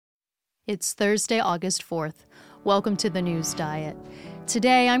It's Thursday, August 4th. Welcome to the News Diet.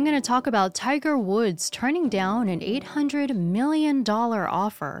 Today, I'm going to talk about Tiger Woods turning down an $800 million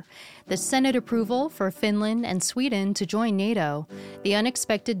offer, the Senate approval for Finland and Sweden to join NATO, the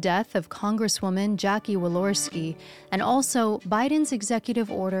unexpected death of Congresswoman Jackie Walorski, and also Biden's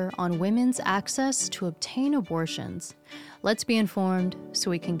executive order on women's access to obtain abortions. Let's be informed so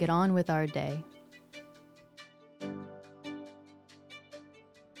we can get on with our day.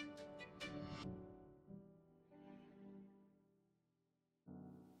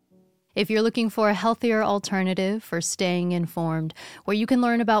 If you're looking for a healthier alternative for staying informed, where you can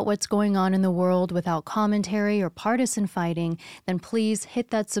learn about what's going on in the world without commentary or partisan fighting, then please hit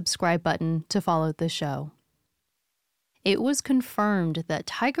that subscribe button to follow the show. It was confirmed that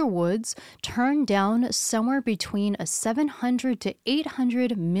Tiger Woods turned down somewhere between a $700 to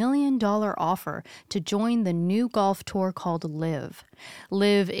 $800 million offer to join the new golf tour called LIV.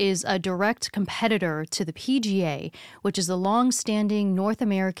 LIV is a direct competitor to the PGA, which is a long-standing North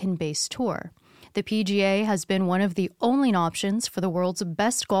American-based tour. The PGA has been one of the only options for the world's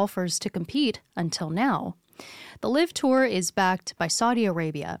best golfers to compete until now. The LIV Tour is backed by Saudi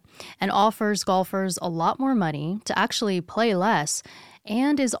Arabia and offers golfers a lot more money to actually play less,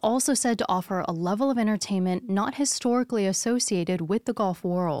 and is also said to offer a level of entertainment not historically associated with the golf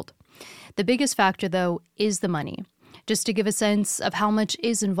world. The biggest factor, though, is the money. Just to give a sense of how much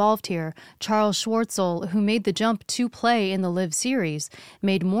is involved here, Charles Schwartzel, who made the jump to play in the LIV Series,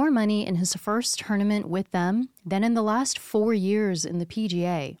 made more money in his first tournament with them than in the last 4 years in the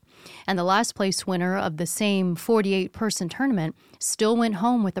PGA. And the last place winner of the same 48-person tournament still went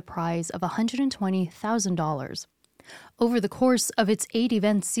home with a prize of $120,000. Over the course of its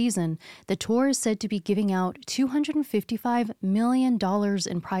 8-event season, the tour is said to be giving out $255 million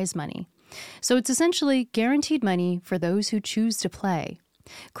in prize money. So it's essentially guaranteed money for those who choose to play.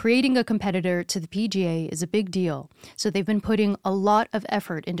 Creating a competitor to the PGA is a big deal, so they've been putting a lot of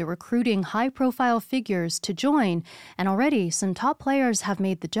effort into recruiting high-profile figures to join, and already some top players have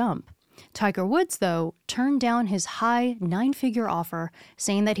made the jump. Tiger Woods, though, turned down his high 9-figure offer,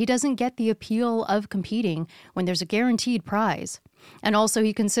 saying that he doesn't get the appeal of competing when there's a guaranteed prize. And also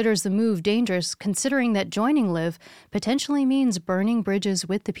he considers the move dangerous, considering that joining LIV potentially means burning bridges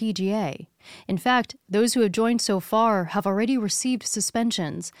with the PGA. In fact, those who have joined so far have already received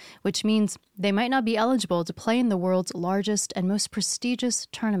suspensions, which means they might not be eligible to play in the world's largest and most prestigious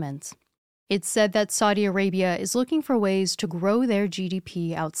tournaments. It's said that Saudi Arabia is looking for ways to grow their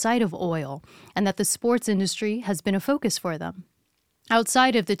GDP outside of oil, and that the sports industry has been a focus for them.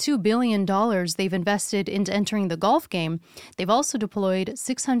 Outside of the $2 billion they've invested into entering the golf game, they've also deployed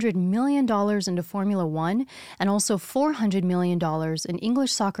 $600 million into Formula One and also $400 million in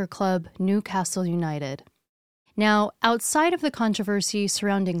English soccer club Newcastle United. Now, outside of the controversy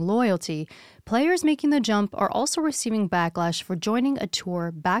surrounding loyalty, players making the jump are also receiving backlash for joining a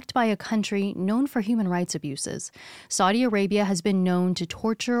tour backed by a country known for human rights abuses. Saudi Arabia has been known to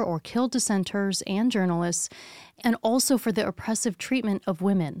torture or kill dissenters and journalists, and also for the oppressive treatment of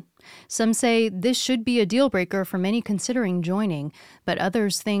women. Some say this should be a deal breaker for many considering joining, but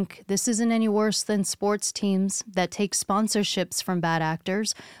others think this isn't any worse than sports teams that take sponsorships from bad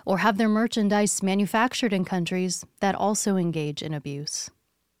actors or have their merchandise manufactured in countries that also engage in abuse.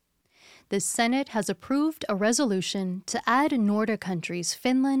 The Senate has approved a resolution to add Nordic countries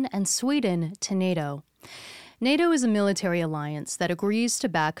Finland and Sweden to NATO. NATO is a military alliance that agrees to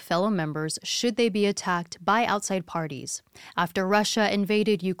back fellow members should they be attacked by outside parties. After Russia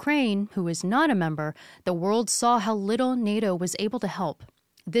invaded Ukraine, who is not a member, the world saw how little NATO was able to help.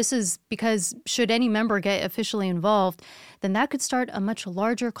 This is because should any member get officially involved, then that could start a much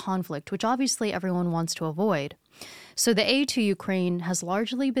larger conflict, which obviously everyone wants to avoid. So the aid to Ukraine has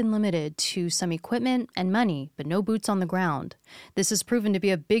largely been limited to some equipment and money, but no boots on the ground. This has proven to be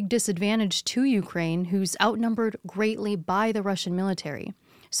a big disadvantage to Ukraine, who's outnumbered greatly by the Russian military.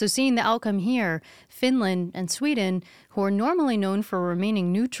 So seeing the outcome here, Finland and Sweden, who are normally known for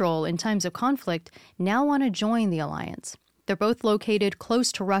remaining neutral in times of conflict, now want to join the alliance. They're both located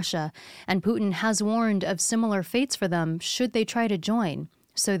close to Russia, and Putin has warned of similar fates for them should they try to join.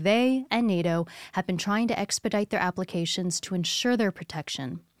 So they and NATO have been trying to expedite their applications to ensure their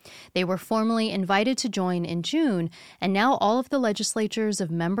protection. They were formally invited to join in June, and now all of the legislatures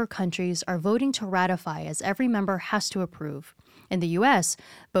of member countries are voting to ratify, as every member has to approve. In the U.S.,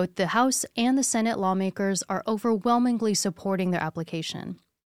 both the House and the Senate lawmakers are overwhelmingly supporting their application.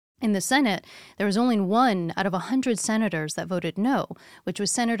 In the Senate, there was only 1 out of 100 senators that voted no, which was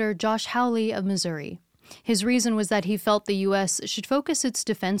Senator Josh Hawley of Missouri. His reason was that he felt the U.S. should focus its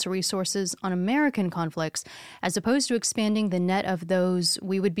defense resources on American conflicts, as opposed to expanding the net of those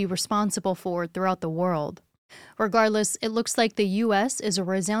we would be responsible for throughout the world. Regardless, it looks like the U.S. is a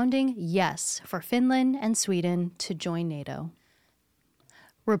resounding yes for Finland and Sweden to join NATO.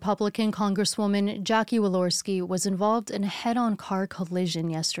 Republican Congresswoman Jackie Walorski was involved in a head-on car collision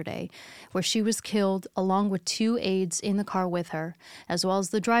yesterday, where she was killed along with 2 aides in the car with her, as well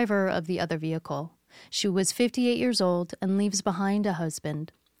as the driver of the other vehicle. She was 58 years old and leaves behind a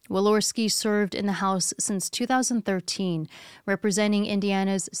husband. Walorski served in the House since 2013, representing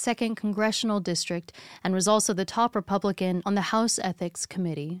Indiana's 2nd Congressional District, and was also the top Republican on the House Ethics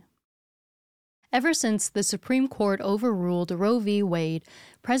Committee. Ever since the Supreme Court overruled Roe v. Wade,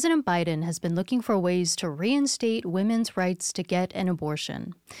 President Biden has been looking for ways to reinstate women's rights to get an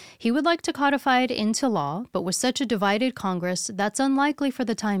abortion. He would like to codify it into law, but with such a divided Congress, that's unlikely for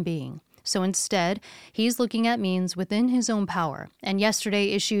the time being. So instead, he's looking at means within his own power, and yesterday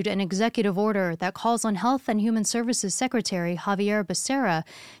issued an executive order that calls on Health and Human Services Secretary Xavier Becerra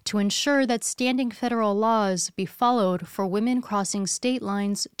to ensure that standing federal laws be followed for women crossing state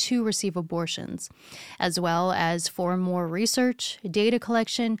lines to receive abortions, as well as for more research, data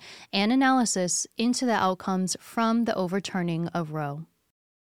collection, and analysis into the outcomes from the overturning of Roe.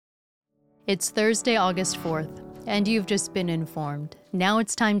 It's Thursday, August 4th. And you've just been informed. Now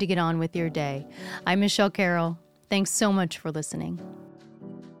it's time to get on with your day. I'm Michelle Carroll. Thanks so much for listening.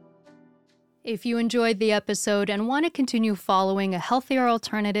 If you enjoyed the episode and want to continue following a healthier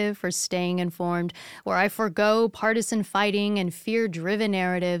alternative for staying informed, where I forgo partisan fighting and fear-driven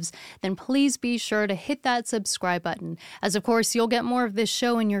narratives, then please be sure to hit that subscribe button, as of course you'll get more of this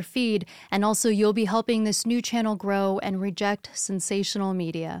show in your feed, and also you'll be helping this new channel grow and reject sensational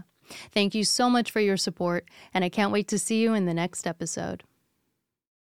media. Thank you so much for your support, and I can't wait to see you in the next episode.